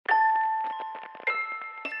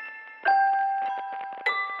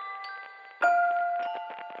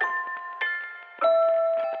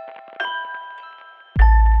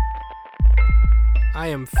I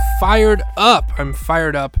am fired up. I'm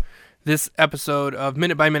fired up. This episode of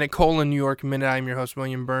Minute by Minute, New York Minute. I'm your host,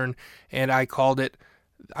 William Byrne, and I called it,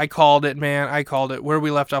 man. I called it. Where we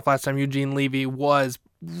left off last time, Eugene Levy was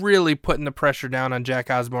really putting the pressure down on Jack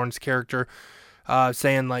Osborne's character,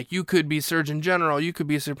 saying, like, you could be Surgeon General, you could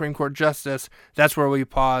be Supreme Court Justice. That's where we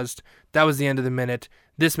paused. That was the end of the minute.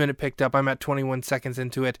 This minute picked up. I'm at 21 seconds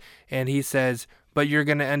into it, and he says, but you're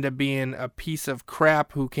going to end up being a piece of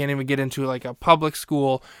crap who can't even get into like a public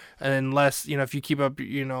school unless, if you keep up,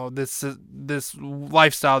 this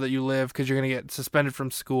lifestyle that you live, because you're going to get suspended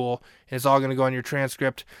from school and it's all going to go on your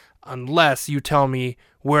transcript unless you tell me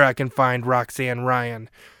where I can find Roxanne Ryan.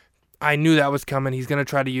 I knew that was coming. He's going to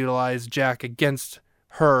try to utilize Jack against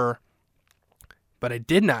her, but I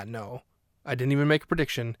did not know. I didn't even make a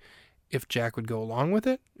prediction if Jack would go along with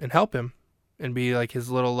it and help him and be like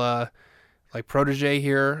his little, like protege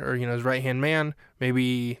here, or, his right-hand man.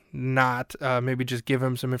 Maybe not, maybe just give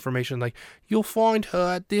him some information like, you'll find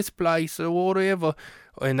her at this place or whatever.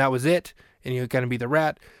 And that was it. And he'll kind of be the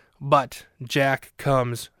rat. But Jack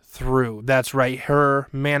comes through. That's right. Her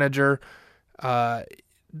manager,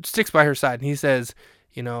 sticks by her side. And he says,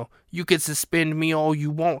 you could suspend me all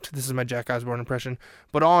you want. This is my Jack Osborne impression.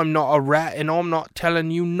 But I'm not a rat and I'm not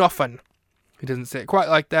telling you nothing. He doesn't say it quite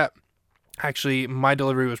like that. Actually, my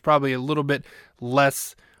delivery was probably a little bit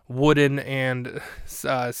less wooden and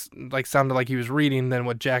sounded like he was reading than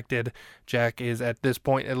what Jack did. Jack is, at this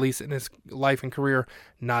point, at least in his life and career,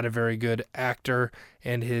 not a very good actor,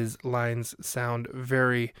 and his lines sound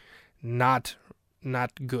very not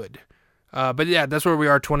good. But yeah, that's where we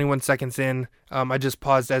are, 21 seconds in. I just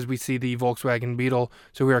paused as we see the Volkswagen Beetle,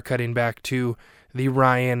 so we are cutting back to the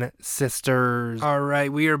Ryan sisters. All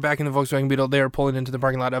right, we are back in the Volkswagen Beetle. They are pulling into the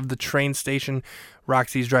parking lot of the train station.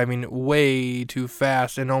 Roxy's driving way too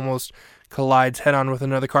fast and almost collides head-on with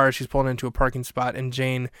another car. She's pulling into a parking spot, and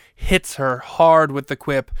Jane hits her hard with the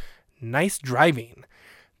quip, "Nice driving."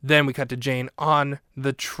 Then we cut to Jane on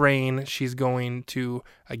the train. She's going to,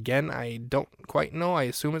 again, I don't quite know, I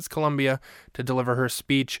assume it's Columbia, to deliver her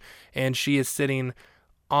speech, and she is sitting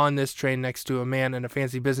on this train next to a man in a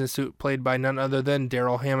fancy business suit played by none other than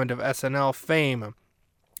Daryl Hammond of SNL fame.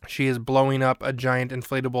 She is blowing up a giant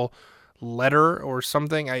inflatable letter or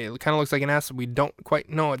something. It kind of looks like an S. We don't quite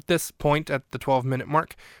know at this point at the 12-minute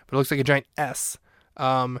mark, but it looks like a giant S.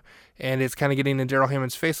 And it's kind of getting in Daryl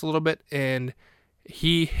Hammond's face a little bit, and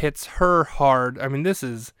he hits her hard. I mean, this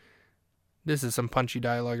is some punchy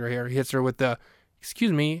dialogue right here. He hits her with the,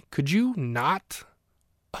 "Excuse me, could you not?"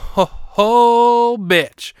 Oh,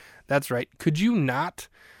 bitch. That's right. Could you not?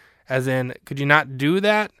 As in, could you not do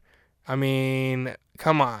that? I mean,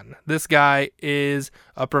 come on. This guy is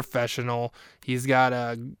a professional. He's got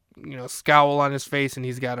a, scowl on his face, and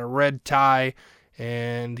he's got a red tie,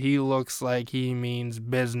 and he looks like he means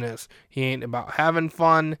business. He ain't about having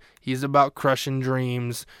fun. He's about crushing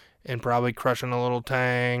dreams and probably crushing a little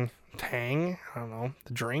tang. Tang? I don't know.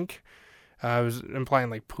 The drink? I was implying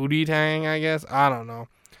like Pootie Tang, I guess. I don't know.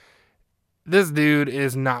 This dude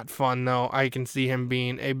is not fun, though. I can see him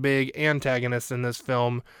being a big antagonist in this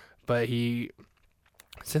film, but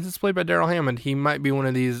since it's played by Daryl Hammond, he might be one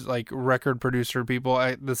of these, like, record producer people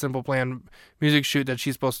at the Simple Plan music shoot that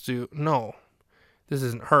she's supposed to, no, this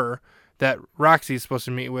isn't her, that Roxy's supposed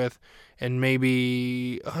to meet with, and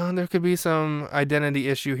maybe there could be some identity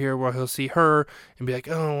issue here where he'll see her and be like,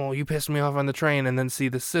 "Oh, you pissed me off on the train," and then see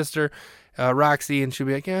the sister, Roxy, and she'll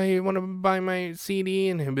be like, "Yeah, you want to buy my CD?"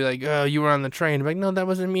 And he'll be like, "Oh, you were on the train." He'll be like, "No, that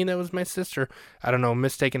wasn't me, that was my sister." I don't know,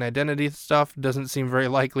 mistaken identity stuff doesn't seem very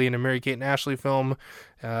likely in a Mary-Kate and Ashley film.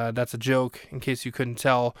 That's a joke, in case you couldn't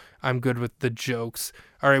tell. I'm good with the jokes.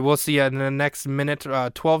 All right, we'll see you in the next minute,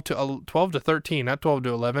 12 to 13, not 12 to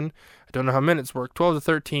 11. I don't know how minutes work. 12 to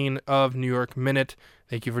 13 of New York Minute.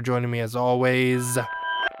 Thank you for joining me as always.